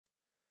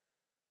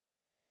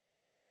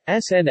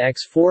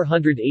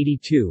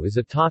SNX-482 is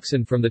a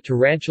toxin from the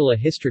tarantula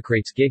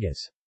Hystricrates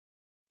gigas.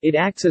 It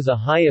acts as a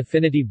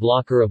high-affinity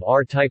blocker of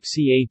R-type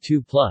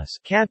Ca2+,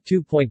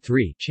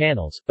 Cav2.3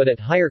 channels, but at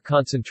higher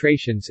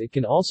concentrations it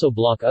can also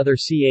block other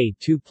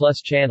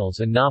Ca2+ channels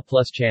and Na+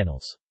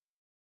 channels.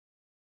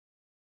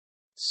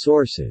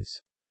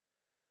 Sources: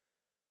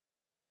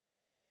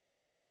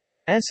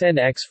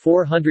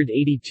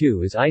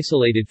 SNX-482 is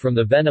isolated from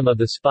the venom of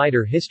the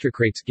spider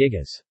Hystricrates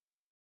gigas.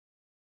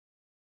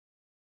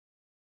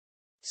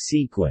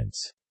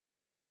 Sequence: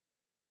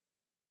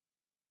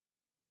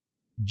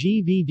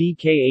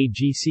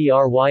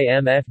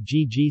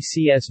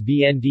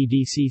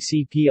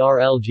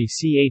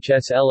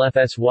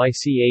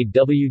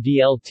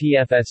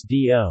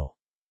 GVDKAGCRYMFGGCSVNDDCCPRLGCHSLFSYCAWDLTFSDO.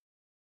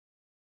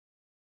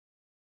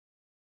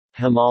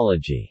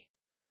 Homology: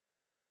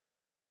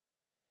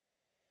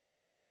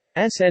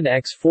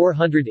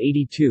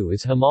 SNX-482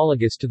 is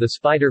homologous to the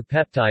spider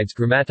peptides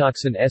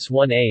grammatoxin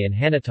S1A and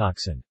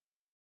hanatoxin.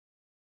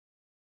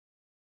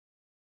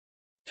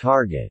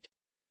 Target: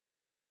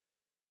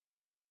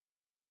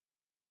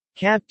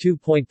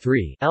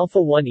 Cav2.3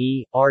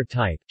 alpha-1E,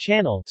 R-type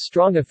channel,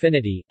 strong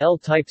affinity,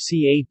 L-type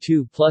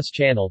Ca2+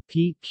 channel,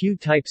 P,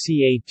 Q-type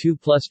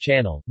Ca2+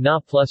 channel,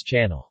 Na+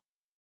 channel.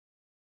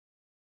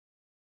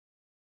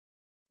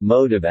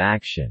 Mode of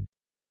action: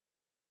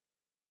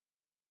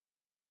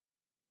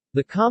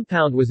 the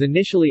compound was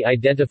initially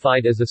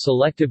identified as a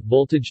selective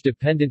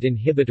voltage-dependent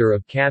inhibitor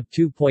of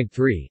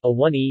Cav2.3,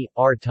 A1E,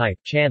 R-type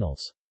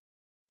channels.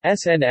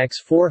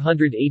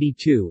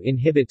 SNX-482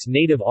 inhibits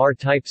native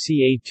R-type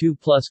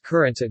Ca2+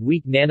 currents at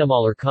weak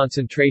nanomolar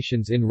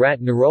concentrations in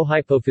rat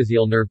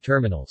neurohypophyseal nerve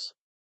terminals.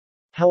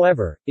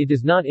 However, it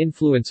does not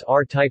influence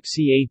R-type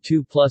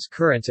Ca2+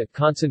 currents at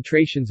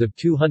concentrations of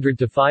 200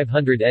 to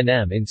 500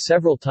 nm in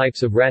several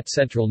types of rat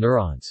central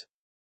neurons.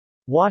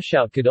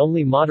 Washout could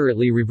only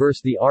moderately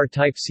reverse the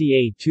R-type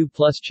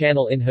Ca2+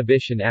 channel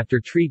inhibition after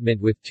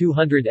treatment with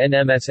 200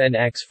 nm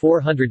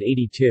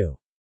SNX-482.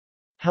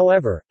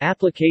 However,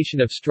 application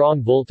of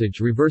strong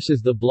voltage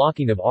reverses the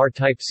blocking of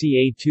R-type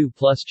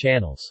Ca2+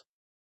 channels.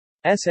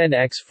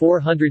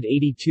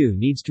 SNX-482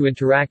 needs to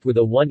interact with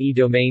A1E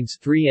domains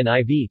 3 and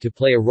IV to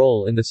play a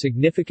role in the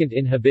significant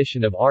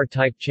inhibition of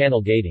R-type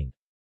channel gating.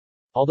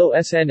 Although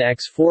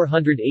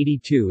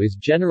SNX-482 is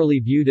generally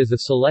viewed as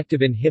a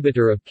selective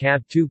inhibitor of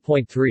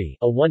Cav2.3,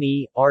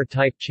 A1E,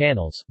 R-type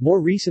channels,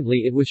 more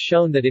recently it was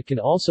shown that it can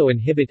also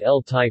inhibit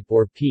L-type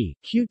or P,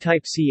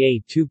 Q-type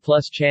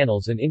Ca2+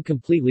 channels and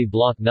incompletely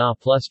block Na+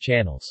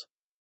 channels.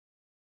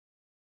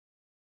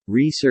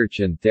 Research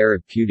and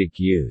therapeutic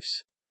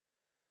use: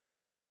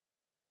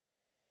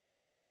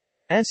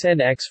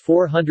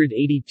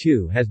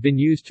 SNX-482 has been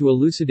used to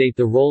elucidate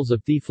the roles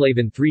of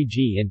theflavin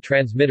 3G in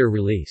transmitter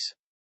release.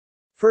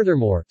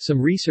 Furthermore,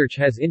 some research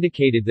has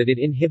indicated that it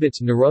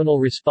inhibits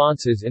neuronal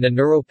responses in a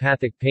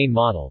neuropathic pain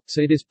model, so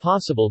it is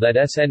possible that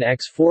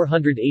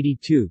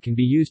SNX-482 can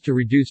be used to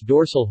reduce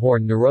dorsal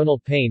horn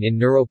neuronal pain in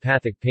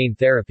neuropathic pain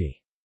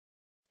therapy.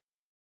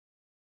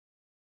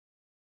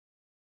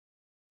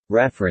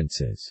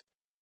 References: